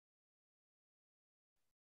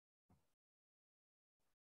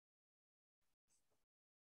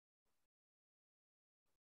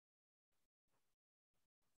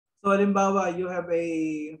So halimbawa, you have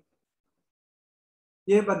a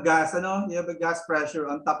gas, ano? You have a gas pressure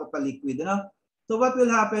on top of a liquid, ano? So what will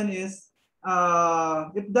happen is,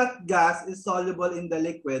 if that gas is soluble in the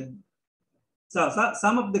liquid, so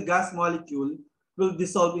some of the gas molecule will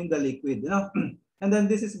dissolve in the liquid, you know? And then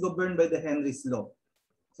this is governed by the Henry's law.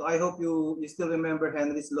 So I hope you still remember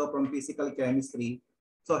Henry's law from physical chemistry.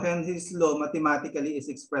 So Henry's law mathematically is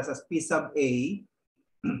expressed as P sub A.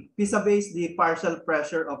 P sub A is the partial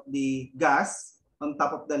pressure of the gas on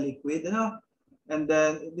top of the liquid, you know? And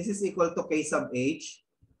then this is equal to K sub H.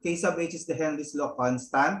 K sub H is the Henry's law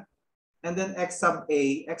constant. And then X sub A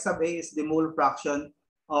is the mole fraction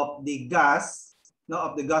of the gas, no,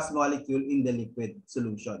 of the gas molecule in the liquid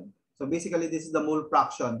solution. So basically, this is the mole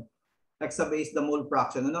fraction. X sub A is the mole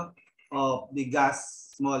fraction, ano, of the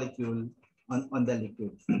gas molecule on the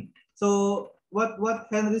liquid. So what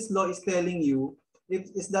Henry's law is telling you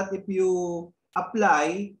is that if you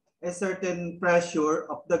apply a certain pressure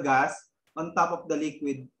of the gas on top of the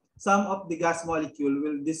liquid, some of the gas molecule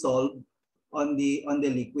will dissolve on the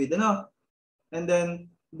liquid, ano? And then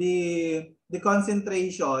the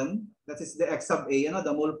concentration, that is the X sub A, you know,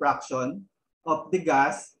 the mole fraction of the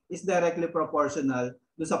gas is directly proportional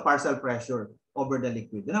to sa partial pressure over the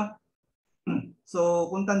liquid, you know? So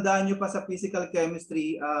kung tandaan nyo pa sa physical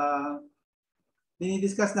chemistry,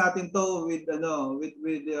 dinidiscuss natin to with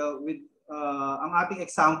ang ating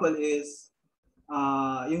example is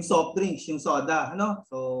yung soft drinks, yung soda, ano?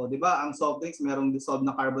 So, 'di ba, ang soft drinks merong dissolved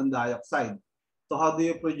na carbon dioxide. So how do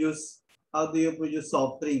you produce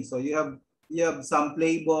soft drinks? So you have some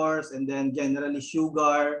flavors and then generally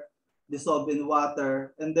sugar dissolved in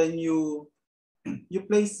water, and then you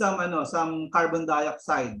place some carbon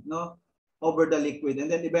dioxide, no, over the liquid,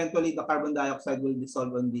 and then eventually the carbon dioxide will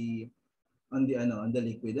dissolve on the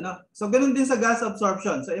liquid, ano? So ganun din sa gas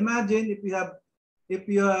absorption. So imagine if you have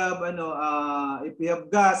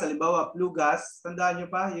gas, halimbawa flue gas, tandaan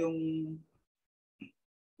niyo pa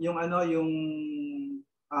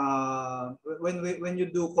when you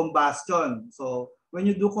do combustion. So when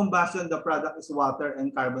you do combustion, the product is water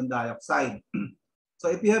and carbon dioxide. So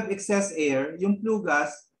if you have excess air, yung flue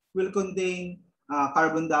gas will contain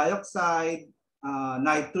carbon dioxide,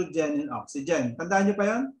 nitrogen, and oxygen. Tandaan niyo pa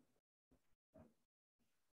yun?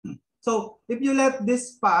 So if you let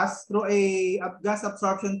this pass through a gas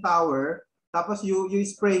absorption tower, tapos you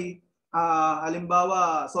spray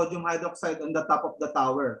halimbawa sodium hydroxide on the top of the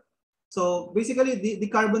tower. So basically the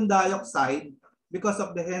carbon dioxide, because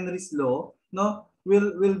of the Henry's law, no,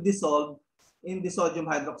 will dissolve in the sodium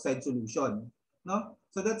hydroxide solution, no?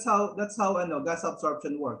 So that's how gas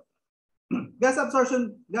absorption works. gas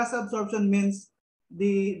absorption means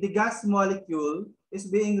the gas molecule is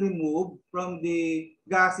being removed from the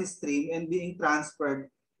gas stream and being transferred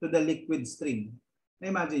to the liquid stream.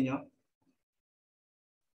 Imagine nyo?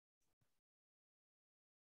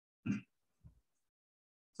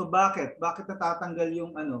 So bakit? Bakit natatanggal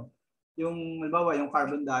yung halimbawa yung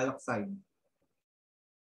carbon dioxide?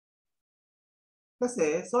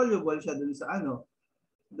 Kasi soluble siya dun sa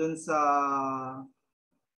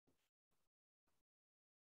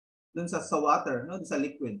water, no, sa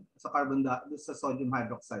liquid, sa sa sodium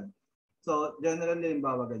hydroxide. So generally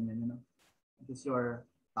halimbawa ganyan, you know. This is your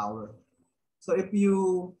tower. So if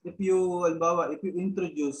you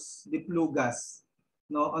introduce the flue gas,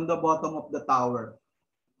 no, on the bottom of the tower.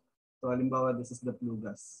 So halimbawa this is the flue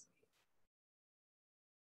gas.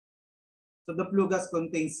 So the flue gas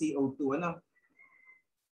contains CO2, ano?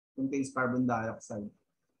 Contains carbon dioxide.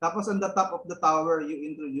 Tapos on the top of the tower, you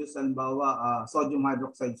introduce halimbawa sodium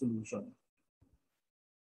hydroxide solution.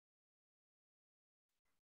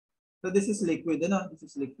 So this is liquid, ano? This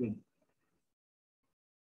is liquid.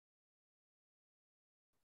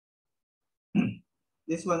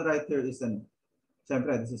 This one right here is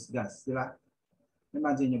siyempre, this is gas, di ba?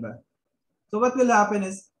 Imagine nyo ba? So what will happen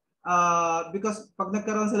is, because pag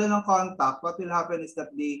nagkaroon sila ng contact, what will happen is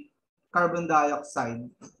that the carbon dioxide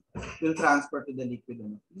will transfer to the liquid.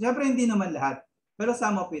 Siyempre hindi naman lahat, pero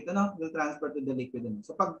some of it will transfer to the liquid.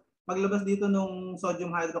 So pag maglabas dito nung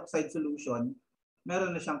sodium hydroxide solution,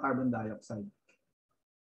 meron na siyang carbon dioxide.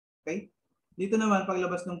 Okay? Dito naman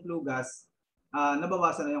paglabas ng flue gas,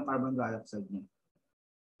 nabawasan na yung carbon dioxide niya.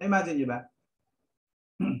 Imagine niyo ba?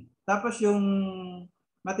 Tapos yung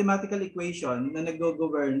mathematical equation na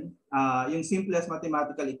nag-govern, yung simplest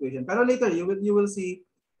mathematical equation. Pero later you will see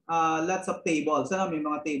lots of tables. May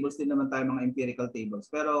mga tables din naman tayo, mga empirical tables.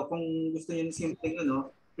 Pero kung gusto niyo ng simpleng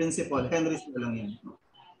principle, Henry's law lang yan.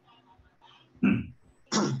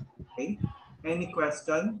 Okay? Any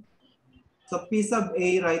question? So P sub A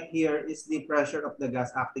right here is the pressure of the gas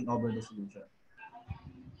acting over the solution.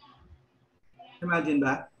 Imagine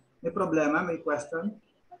ba? May problema? May question?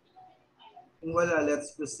 Kung wala,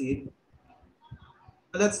 let's proceed.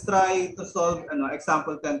 Let's try to solve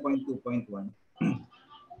example 10.2.1.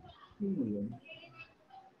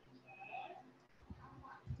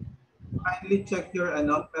 Kindly check your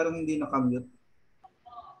pero hindi nakamute.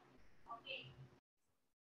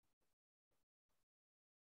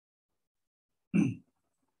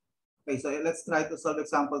 Okay, so let's try to solve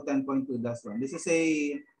example 10.2-1. This is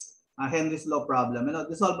a Henry's law problem.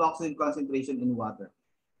 Dissolve oxygen concentration in water.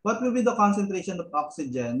 What will be the concentration of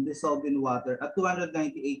oxygen dissolved in water at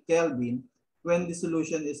 298 Kelvin when the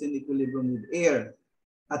solution is in equilibrium with air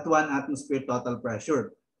at 1 atmosphere total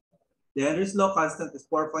pressure? The Henry's law constant is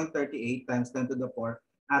 4.38 times 10 to the 4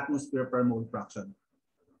 atmosphere per mole fraction.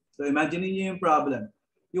 So imagine niyo yung problem.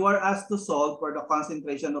 You are asked to solve for the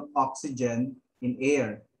concentration of oxygen in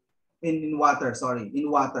air. In water.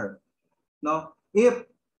 No? If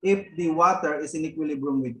the water is in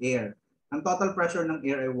equilibrium with air, ang total pressure ng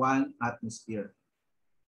air ay 1 atmosphere.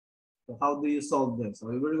 So how do you solve this? So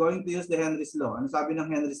we're going to use the Henry's law. Ano sabi ng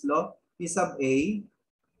Henry's law? P sub A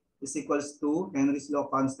is equals to Henry's law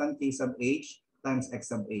constant K sub H times X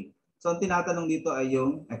sub A. So ang tinatanong dito ay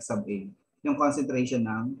yung X sub A, yung concentration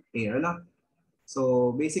ng air. No?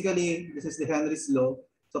 So basically, this is the Henry's law.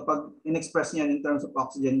 So pag in-express niyan in terms of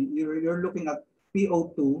oxygen, you're looking at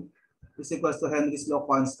PO2 is equals to Henry's law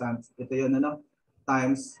constant. Ito yun,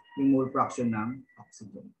 times yung mole fraction ng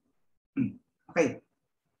oxygen. Okay.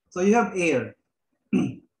 So you have air.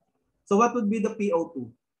 So what would be the PO2?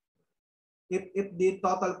 If the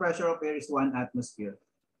total pressure of air is 1 atmosphere.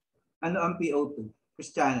 Ano ang PO2?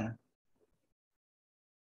 Christiana?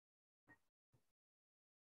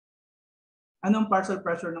 Anong partial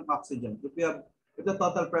pressure ng oxygen? If the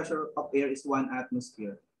total pressure of air is 1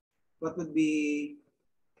 atmosphere, what would be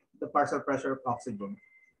the partial pressure of oxygen?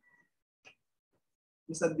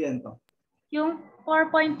 Miss Adviento. Yung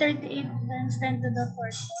 4.38 times 10 to the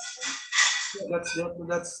 4.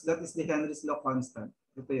 That is the Henry's law constant.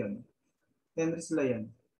 Ito yun. Henry's law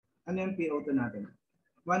yan. Ano yung PO2 natin?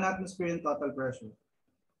 1 atmosphere yung total pressure.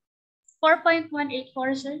 4.184,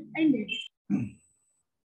 sir. Ay, hindi.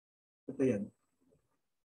 Ito yan.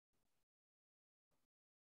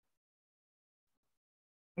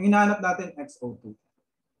 Ang hinahanap natin, XO2.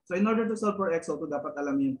 So in order to solve for XO2, dapat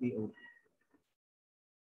alam niyo yung PO2.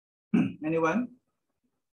 Anyone?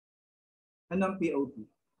 Anong PO2?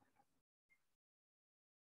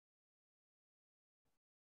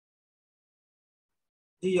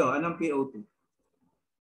 Gio, anong PO2?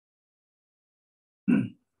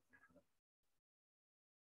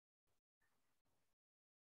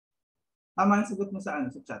 Tama yung sagot mo sa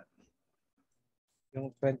chat.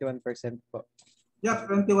 Yung 21% po. Yeah,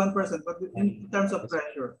 21%. But in terms of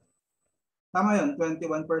pressure, tama yun,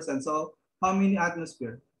 21%. So, how many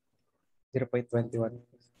atmosphere? 0.21.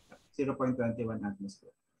 0.21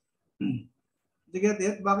 atmosphere. Did you get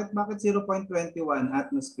it? Bakit 0.21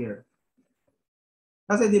 atmosphere?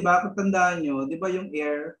 Kasi di ba, kung tandaan nyo, di ba yung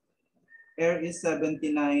air is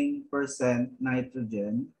 79%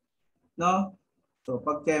 nitrogen. No? So,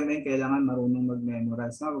 pag cheming, kailangan marunong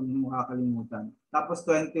mag-memorize. No? Huwag mo makakalimutan. Tapos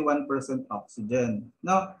 21% oxygen.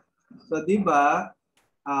 No? So, di ba,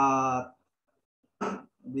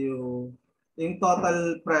 yung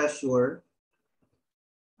total pressure,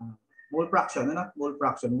 mole fraction, mole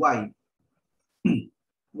fraction, Y.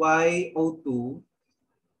 YO2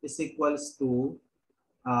 is equals to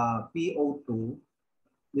PO2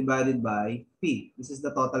 divided by P. This is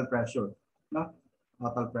the total pressure. No?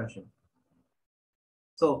 Total pressure.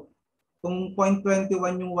 So, kung 0.21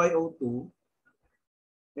 yung YO2,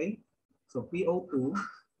 okay? So, PO2,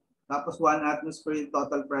 tapos 1 atmosphere yung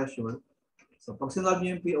total pressure. So, pag sinolve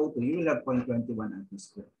nyo yung PO2, you will have 0.21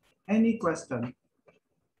 atmosphere. Any question?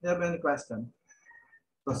 Do you have any question?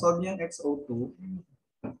 So, solve nyo yung XO2.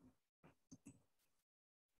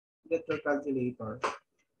 Get your calculator.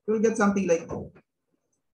 You will get something like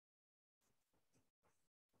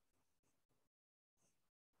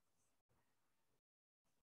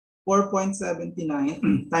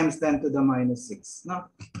 4.79 times 10 to the minus 6. No?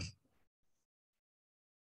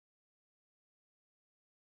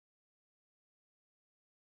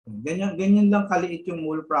 Ganyan lang kaliit yung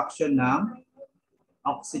mole fraction ng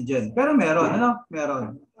oxygen. Pero meron,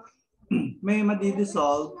 meron. May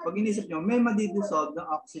madidissolve, pag inisip nyo, may madidissolve ng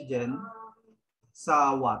oxygen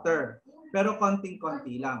sa water. Pero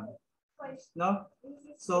konting-konti lang. No?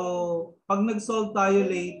 So, pag nag-solve tayo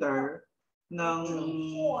later ng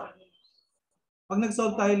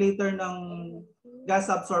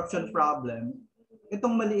gas absorption problem,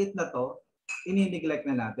 itong maliit na to, ini-neglect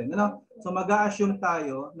na natin. So, mag-a-assume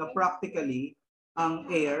tayo na practically ang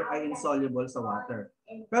air ay insoluble sa water.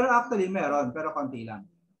 Pero actually meron, pero konti lang.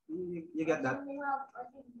 You get that?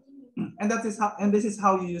 And this is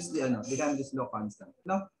how you use the Henry's law constant,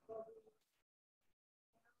 no?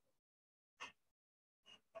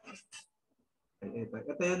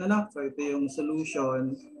 Ito yun, so ito yung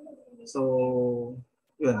solution. So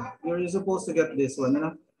yun, you're supposed to get this one,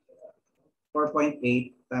 4.8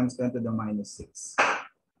 times 10 to the minus 6.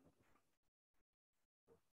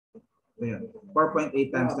 So yun, 4.8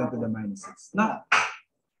 times 10 to the minus 6. Now,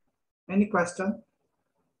 any question?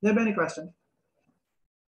 Do you have any question?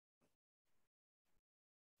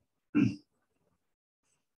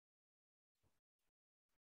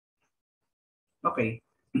 Okay.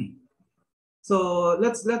 So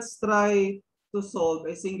let's try to solve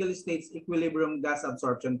a single state equilibrium gas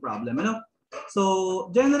absorption problem. So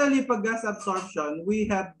generally, pag gas absorption, we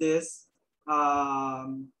have this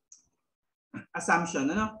assumption.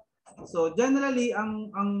 So generally,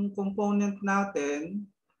 ang component natin,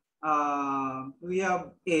 we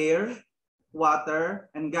have air, water,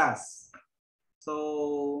 and gas.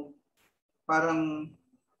 So parang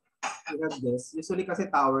we have this. Usually kasi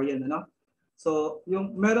tower yan, So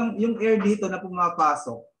yung air dito na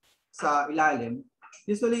pumapasok sa ilalim,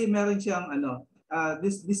 usually meron siyang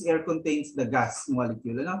this air contains the gas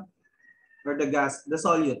molecule, or the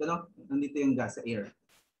solute, nandito yung gas sa air.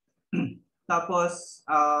 Tapos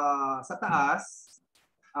sa taas,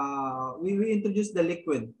 we introduce the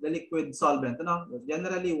liquid solvent,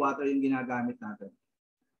 Generally water yung ginagamit natin.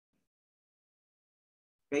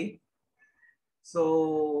 Okay?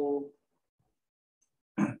 So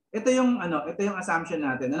ito yung assumption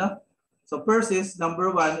natin, So first is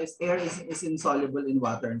number 1 is air is insoluble in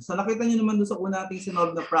water. So nakita niyo naman doon sa una nating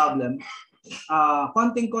sinolve na problem,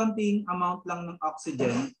 konting-konting amount lang ng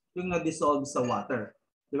oxygen yung na-dissolve sa water,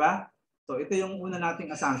 di ba? So ito yung una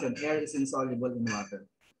nating assumption, air is insoluble in water.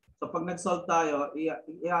 So pag nag-solve tayo,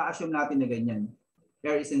 i-assume natin na ganyan.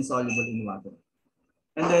 Air is insoluble in water.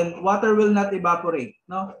 And then water will not evaporate,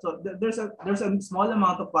 no? So there's a small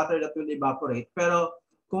amount of water that will evaporate, pero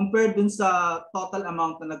compared dun sa total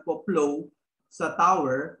amount na nagpo-flow sa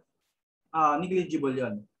tower, negligible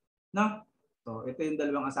 'yon, no? So ito yung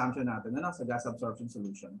dalawang assumption natin, sa gas absorption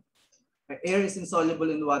solution. Air is insoluble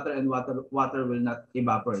in water and water will not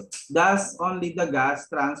evaporate. Thus only the gas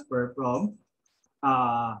transfer from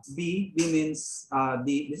B means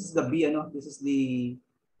this is the B, this is the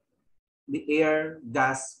air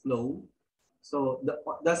gas flow. So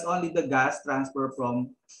that's only the gas transfer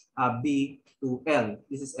from B to L.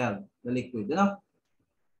 This is L, the liquid.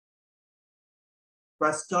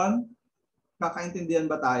 Question? Kakaintindihan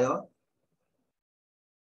ba tayo?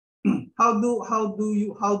 How do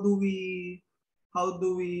we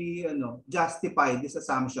justify this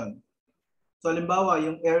assumption? So halimbawa,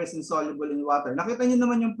 yung air is insoluble in water. Nakita niyo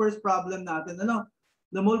naman yung first problem natin,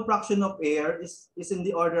 The mole fraction of air is in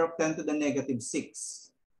the order of 10 to the negative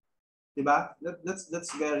 6. Diba?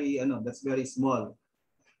 That's very small.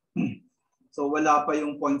 So wala pa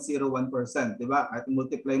yung 0.01%, diba? At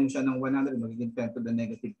multiply mo siya ng 100, magiging 10 to the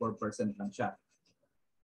negative 4% lang siya.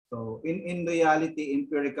 So in reality,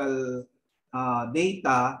 empirical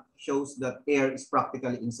data shows that air is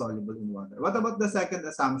practically insoluble in water. What about the second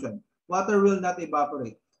assumption? Water will not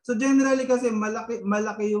evaporate. So generally kasi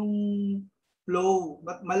malaki yung flow,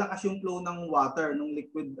 but malakas yung flow ng water, ng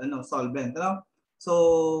liquid solvent,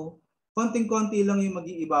 So konting-konti lang yung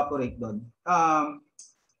magi-evaporate doon.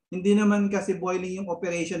 Hindi naman kasi boiling yung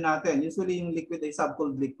operation natin. Usually yung liquid ay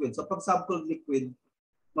subcooled liquid. So pag subcooled liquid,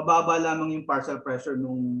 mababa lamang yung partial pressure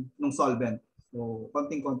nung solvent. So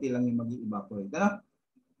konting-konti lang yung magi-evaporate,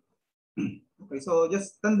 Okay, so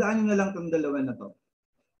just tandaan niyo na lang itong dalawa na to.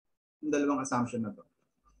 Yung dalawang assumption na to.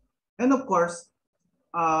 And of course,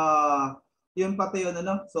 yun pati yun,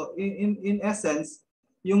 So in essence,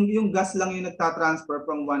 yung gas lang yung nagtatransfer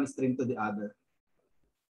from one stream to the other.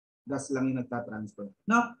 Gas lang yung nagtatransfer.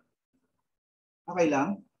 No? Okay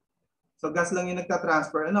lang? So gas lang yung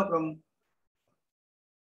nagtatransfer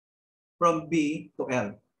from B to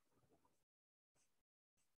L.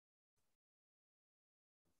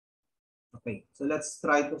 Okay, so let's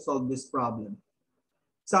try to solve this problem.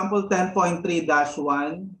 Example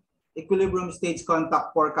 10.3-1, equilibrium stage contact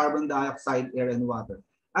for carbon dioxide, air, and water.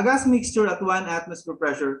 A gas mixture at 1 atmosphere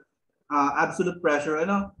pressure, absolute pressure,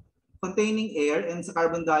 containing air and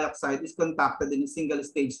carbon dioxide is contacted in a single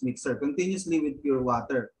stage mixer continuously with pure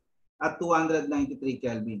water at 293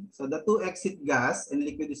 Kelvin. So the two exit gas and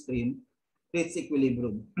liquid stream reach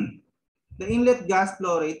equilibrium. The inlet gas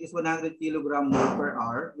flow rate is 100 kg mole per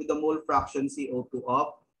hour with the mole fraction CO2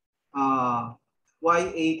 of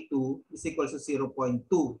Ya2 is equal to 0.2.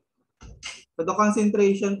 So the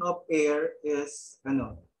concentration of air is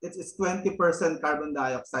it's 20% carbon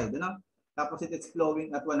dioxide, Tapos it is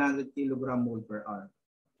flowing at 100 kilogram mole per hour.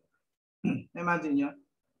 Imagine nyo,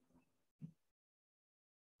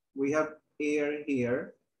 we have air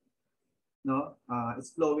here,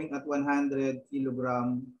 it's flowing at 100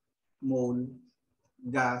 kilogram mole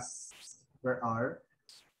gas per hour.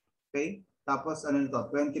 Okay? Tapos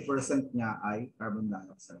 20% niya ay carbon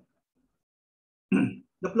dioxide.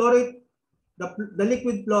 The flow rate, the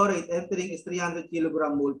liquid flow rate entering is 300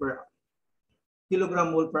 kilogram mole per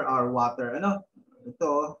hour water.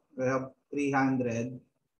 Ito, we have 300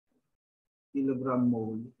 kilogram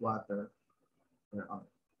mole water per hour.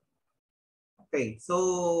 Okay,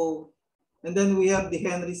 so and then we have the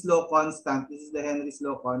Henry's law constant. This is the Henry's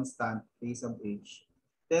law constant, K sub H.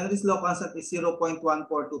 The Henry's law constant is 0.142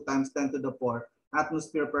 times 10 to the 4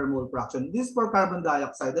 atmosphere per mole fraction. This is for carbon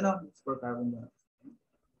dioxide. This is for carbon dioxide.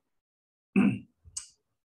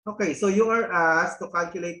 Okay, so you are asked to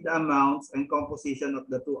calculate the amounts and composition of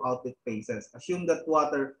the two outlet phases. Assume that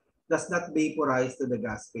water does not vaporize to the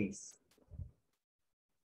gas phase.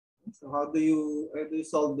 So how do you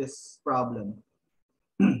solve this problem?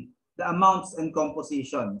 The amounts and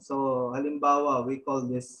composition. So halimbawa, we call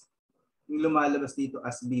this yung lumalabas dito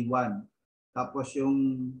as B1. Tapos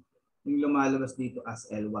yung lumalabas dito as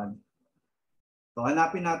L1. So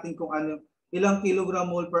hanapin natin kung ilang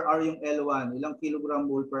kilogram mole per hour yung L1, ilang kilogram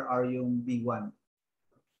mole per hour yung B1.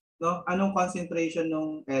 Anong concentration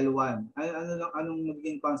ng L1? Anong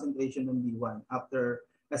magiging concentration ng B1 after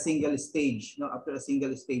a single stage, after a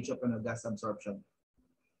single stage of gas absorption?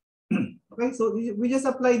 Okay, so we just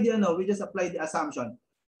apply the assumption.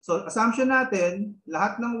 So assumption natin,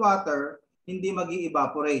 lahat ng water hindi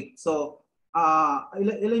magi-evaporate. So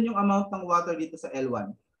ilan yung amount ng water dito sa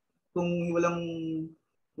L1? Kung walang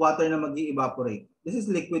water na magi-evaporate. This is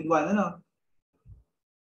liquid 1,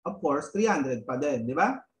 Of course, 300 pa din, di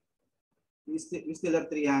ba? We still have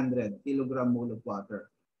 300 kilogram mole of water.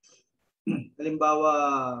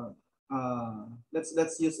 Halimbawa,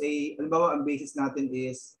 let's use halimbawa ang basis natin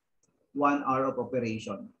is 1 hour of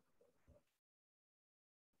operation.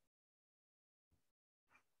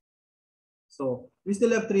 So, we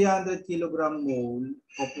still have 300 kilogram mole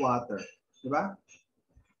of water, di ba?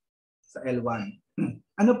 Sa L1.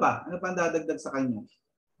 Ano pa ang dadagdag sa kanya?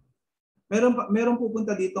 Meron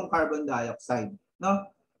pupunta ditong carbon dioxide,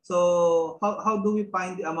 So, how do we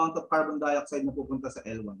find the amount of carbon dioxide na pupunta sa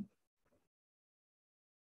L1?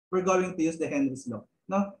 We're going to use the Henry's law,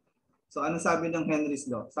 So, ano sabi ng Henry's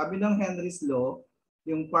law? Sabi ng Henry's law,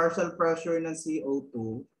 yung partial pressure ng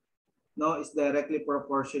CO2, is directly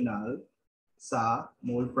proportional sa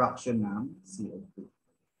mole fraction ng CO2.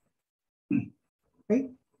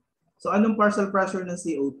 Okay? So, anong partial pressure ng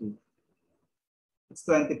CO2? It's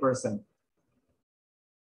 20%.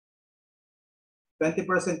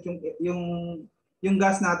 20% yung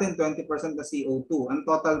gas natin, 20% na CO2. Ang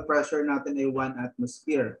total pressure natin ay 1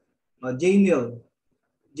 atmosphere. J-Mill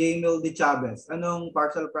de Chavez. Anong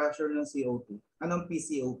partial pressure ng CO2? Anong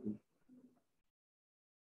PCO2?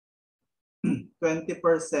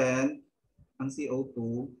 20% ang CO2,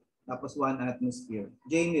 tapos 1 atmosphere.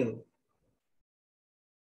 J-Mill,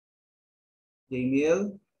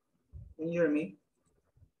 can you hear me?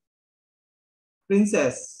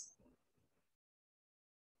 Princess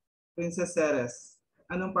Ceres,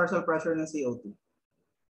 anong partial pressure ng CO2?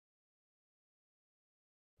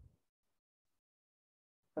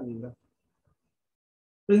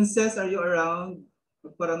 Princess, are you around?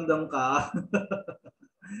 Magparamdam ka.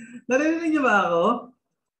 Narinig niyo ba ako?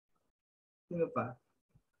 Sino pa?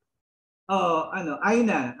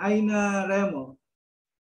 Aina Remo.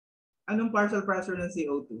 Anong partial pressure ng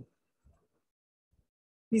CO2?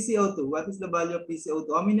 PCO2. What is the value of PCO2?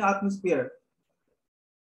 How many atmosphere?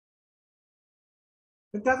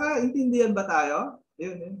 Nagkakaintindihan ba tayo?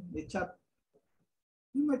 Yun, may chat.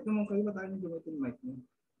 Yung mic naman kayo, ba tayo nyo gamitin mic nyo?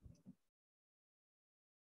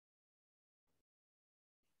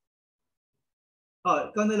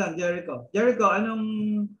 Ikaw na lang, Jericho. Jericho,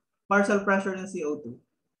 anong partial pressure ng CO2?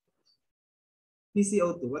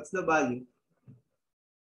 PCO2, what's the value?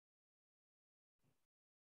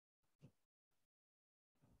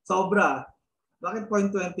 Sobra. Bakit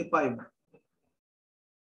 0.25?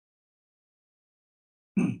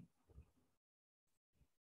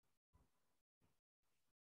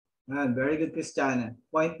 Very good, Christiana.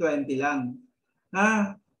 0.20 lang.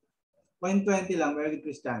 0.20 lang. Very good,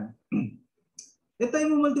 Christiana. Ito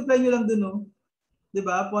yung multiply nyo lang dun,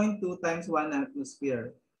 Diba? 0.2 times 1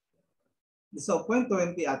 atmosphere. So,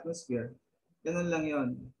 0.20 atmosphere. Ganun lang yon.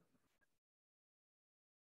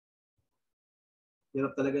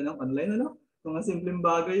 Hirap talaga ng online, Mga simpleng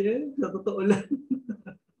bagay eh. Sa totoo lang.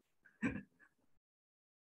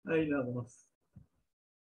 Ay, nako.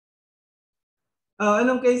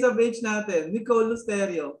 Anong case of age natin? Nicole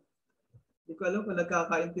Lusterio. Hindi ko alam kung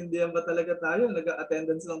nagkakaintindihan ba talaga tayo.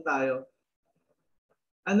 Nag-attendance lang tayo.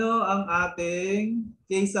 Ano ang ating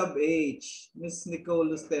case of age? Miss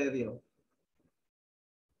Nicole Lusterio.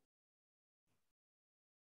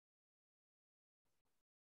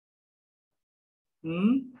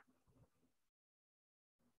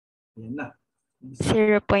 Yan na.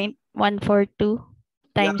 0.142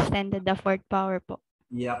 times Yeah. 10 to the fourth power po.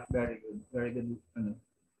 Yeah, very good. Very good.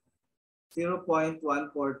 0.142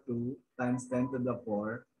 times 10 to the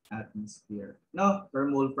 4 atmosphere. No, per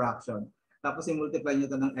mole fraction. Tapos i-multiply nyo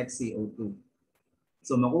ito ng XCO2.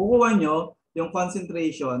 So makukuha nyo yung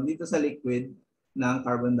concentration dito sa liquid ng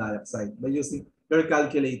carbon dioxide by using your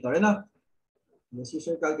calculator. Ano? Just use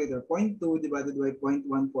your calculator. 0.2 divided by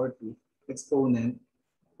 0.142 exponent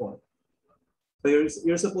 4. So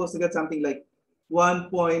you're supposed to get something like 1.41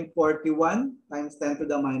 times 10 to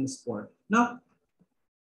the minus 4. No?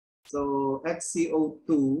 So XCO2,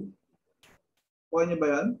 kuha nyo ba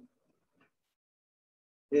yan?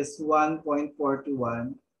 Is 1.41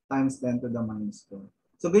 times 10 to the minus 4.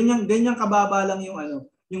 So ganyan kababa lang yung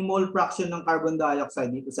yung mole fraction ng carbon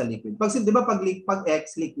dioxide dito sa liquid. Pag 'di ba pag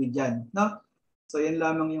X liquid yan, no? So yan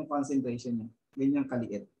lamang yung concentration niya. Ganyan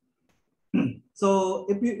kaliit. So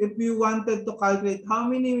if you wanted to calculate how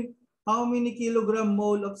many kilogram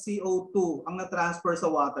mole of CO2 ang na-transfer sa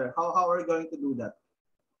water, how are you going to do that?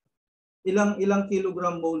 Ilang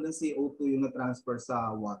kilogram mole ng CO2 yung na-transfer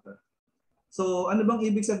sa water? So ano bang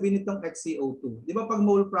ibig sabihin nitong XCO2? Di ba pag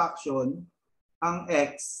mole fraction, ang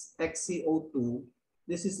XCO2,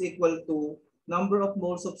 this is equal to number of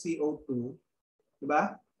moles of CO2, di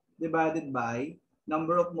ba? Divided by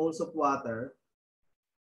number of moles of water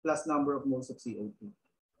plus number of moles of CO2.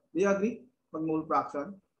 Do you agree? Pag mole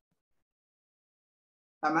fraction?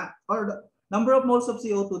 Tama? Or number of moles of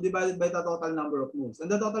CO2 divided by the total number of moles. And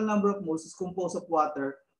the total number of moles is composed of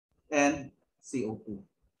water and CO2.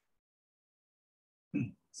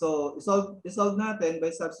 So, isolve natin by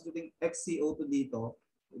substituting XCO2 dito.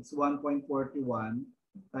 It's 1.41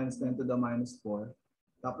 times 10 to the minus 4.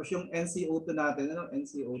 Tapos yung NCO2 natin,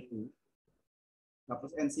 NCO2.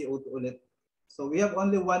 Tapos NCO2 ulit. So, we have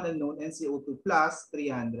only one unknown, NCO2 plus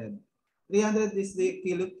 300. 300 is the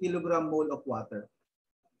kilogram mole of water.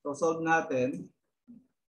 So, solve natin.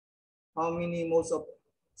 How many moles of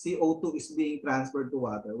CO2 is being transferred to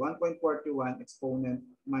water? 1.41 exponent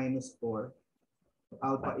minus 4.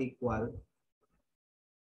 Alpha equal.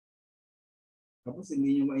 Tapos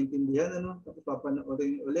hindi nyo maintindihan, Tapos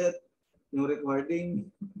papanoorin ulit yung recording.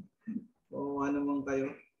 O ano man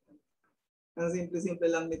kayo. Ang simple-simple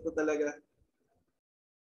lang nito talaga.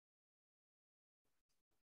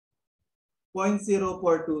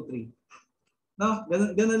 0.0423. No,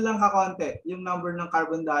 ganun lang kakonte yung number ng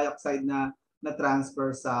carbon dioxide na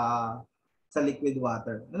transfer sa liquid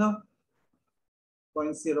water.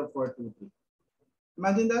 0.0423.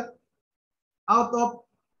 Imagine that. Out of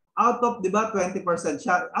 'di ba 20%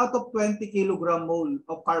 siya, out of 20 kilogram mole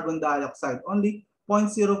of carbon dioxide, only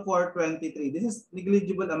 0.0423. This is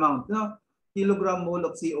negligible amount, kilogram mole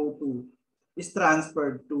of CO2 is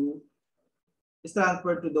transferred to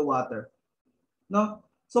the water. No?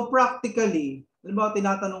 So practically, halimbawa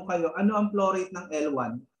tinatanong kayo, ano ang flow rate ng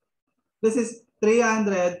L1? This is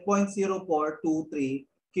 300.0423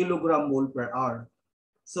 kilogram mole per hour.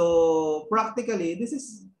 So practically, this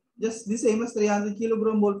is just the same as 300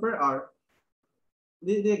 kilogram mole per hour.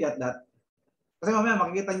 Do you get that? Kasi mamaya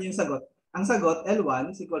makikita niyo yung sagot. Ang sagot,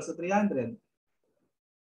 L1 is equals to 300.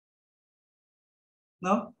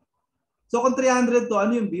 No? So kung 300 to,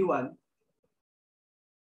 ano yung B1?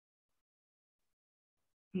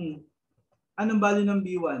 Anong value ng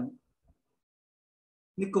B1?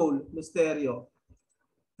 Nicole Lusterio.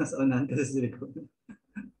 Nasa unahan kasi si Nicole.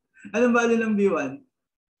 Anong value ng B1?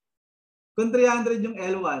 Kung 300 yung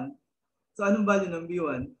L1, so anong value ng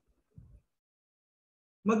B1?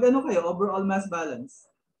 Mag-ano kayo, overall mass balance.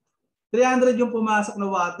 300 yung pumasok na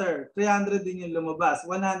water, 300 din yung lumabas,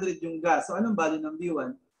 100 yung gas. So anong value ng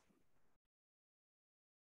B1?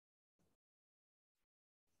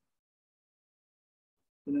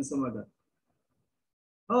 Yun ang sumagot.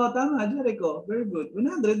 Oh, tama, Jericho. Very good.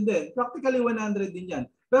 100 din. Practically 100 din yan.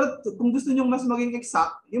 Pero kung gusto nyo mas maging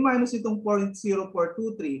exact, yung minus itong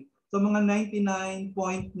 0.0423. So mga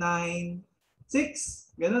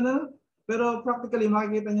 99.96. Ganun na. Pero practically,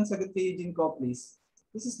 makikita nyo sagot kay Eugene Coplis.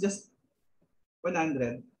 This is just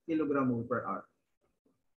 100 kilogram mole per hour.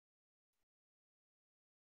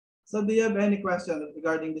 So do you have any question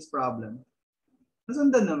regarding this problem?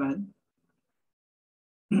 Nasundan naman.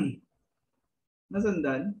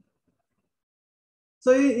 Nasundan.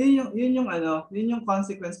 So yun yung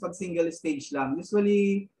consequence pag single stage lang.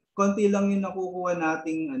 Usually konti lang yung nakukuha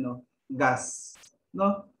nating gas,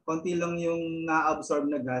 no? Konti lang yung na-absorb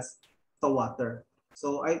na gas sa water.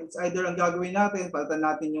 So it's either ang gagawin natin, palitan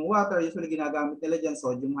natin yung water, usually ginagamit nila diyan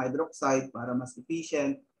sodium hydroxide para mas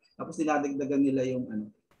efficient. Tapos dinadagdagan nila yung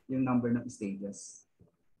number ng stages.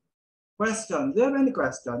 Question. Do you have any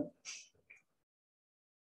question?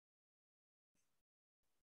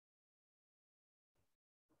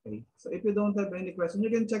 Okay. So if you don't have any question,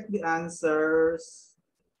 you can check the answers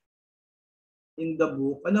in the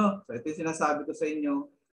book. So ito yung sinasabi ko sa inyo.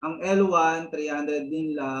 Ang L1, 300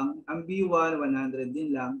 din lang. Ang B1, 100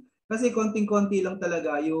 din lang. Kasi konting-konti lang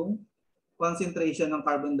talaga yung concentration ng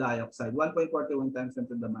carbon dioxide. 1.41 times 10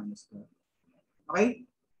 to the minus 12. Okay?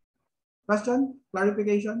 Question?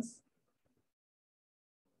 Clarifications?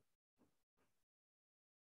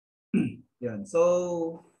 Yan.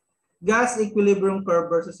 So, gas equilibrium curve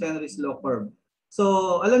versus Henry's law curve.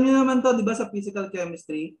 So, alam niyo naman to, 'di ba, sa physical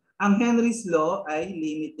chemistry, ang Henry's law ay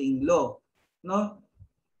limiting law, no?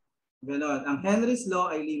 Ganon. Ang Henry's law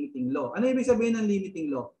ay limiting law. Ano ibig sabihin ng limiting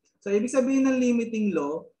law? So, ibig sabihin ng limiting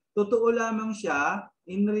law, totoo lamang siya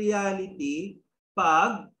in reality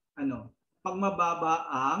pag mababa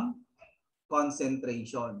ang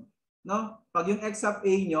concentration, no? Pag yung X of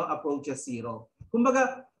A nyo approaches 0.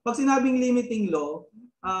 Kumbaga, pag sinabing limiting law,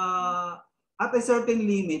 at a certain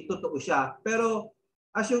limit, totoo siya. Pero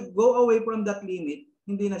as you go away from that limit,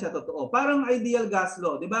 hindi na siya totoo. Parang ideal gas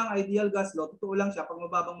law. Di ba? Ang ideal gas law, totoo lang siya pag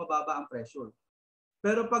mababa ang pressure.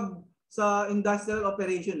 Pero pag sa industrial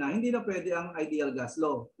operation na, hindi na pwede ang ideal gas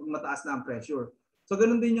law pag mataas na ang pressure. So,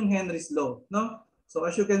 ganun din yung Henry's law. No? So,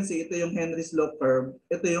 as you can see, ito yung Henry's law curve.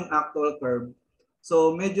 Ito yung actual curve.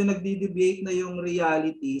 So, medyo nagdi-deviate na yung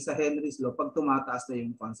reality sa Henry's law pag tumataas na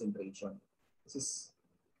yung concentration. This is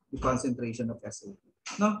the concentration of SO2.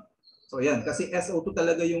 No? So, yan. Kasi SO2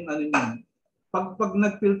 talaga yung niyan. Pag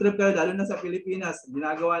nag-filter ka, lalo na sa Pilipinas,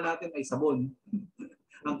 ginagawa natin ay sabon.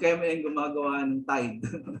 Ang kema yung gumagawa ng tide,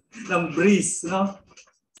 ng breeze. No?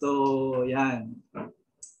 So, yan.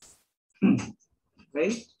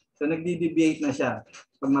 Okay? So, nagdi-deviate na siya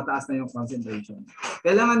pag mataas na yung concentration.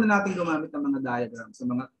 Kailangan na natin gumamit ng mga diagrams, sa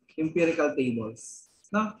mga empirical tables.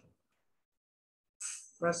 No?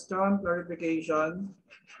 Question, clarification.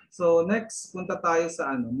 So, next, punta tayo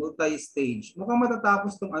sa multi-stage. Mukhang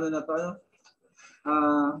matatapos tong na to.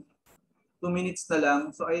 2 minutes na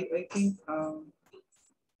lang. So, I think,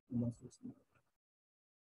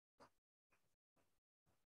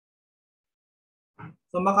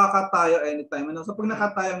 so, makakatayo anytime. So, pag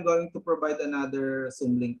nakatayo, I'm going to provide another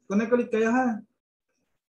Zoom link. Connect ulit kayo, ha?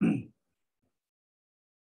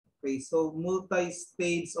 Okay, so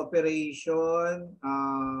multi-stage operation.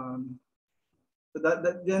 So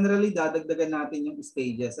generally, dadagdagan natin yung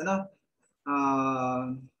stages.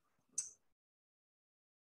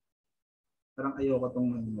 Parang ayoko itong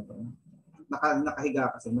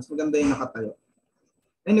nakahiga kasi. Mas maganda yung nakatayo.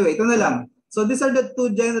 Anyway, ito na lang. So these are the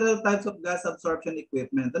 2 general types of gas absorption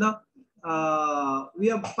equipment.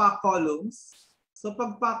 We have pack columns. So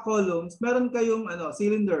pag pack columns, meron kayong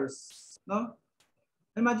cylinders, no?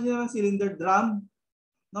 Imagine naman cylinder drum.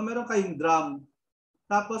 No, meron kayong drum.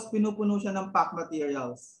 Tapos pinupuno siya ng pack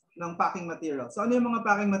materials, ng packing materials. So ano yung mga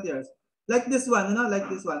packing materials? Like this one,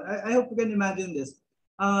 like this one. I hope you can imagine this.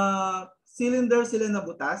 Cylinder sila na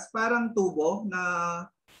butas, parang tubo na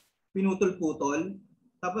pinutol-putol.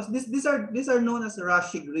 Tapos these are known as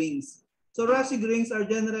Raschig rings. So Raschig rings are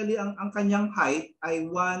generally ang kanyang height ay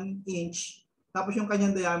 1 inch. Tapos yung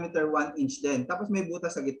kanyang diameter 1 inch din. Tapos may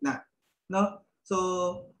butas sa gitna, no? So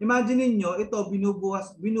imagine niyo ito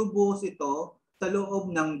binubuhos ito sa loob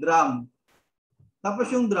ng drum. Tapos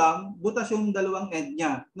yung drum, butas yung dalawang end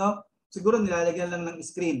niya, no? Siguro nilalagyan lang ng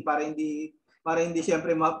screen para hindi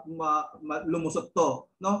siyempre lumusot to,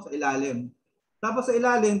 no, sa ilalim. Tapos sa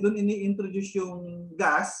ilalim doon ini-introduce yung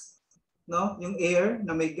gas, no, yung air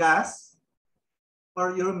na may gas,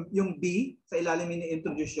 or yung B sa ilalim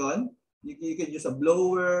ini-introduce yun. You could use a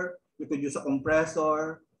blower, you could use a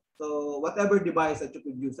compressor. So whatever device that you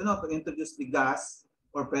could use, to introduce the gas,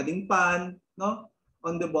 or pwedeng pan, no,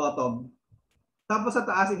 on the bottom. Tapos sa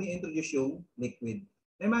taas ini-introduce yung liquid.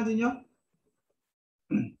 Imagine nyo?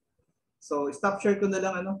 So stop share ko na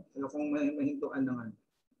lang kung mahintuan ng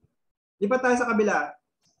Lipat tayo sa kabila.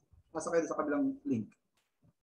 Pasok kayo sa kabilang link.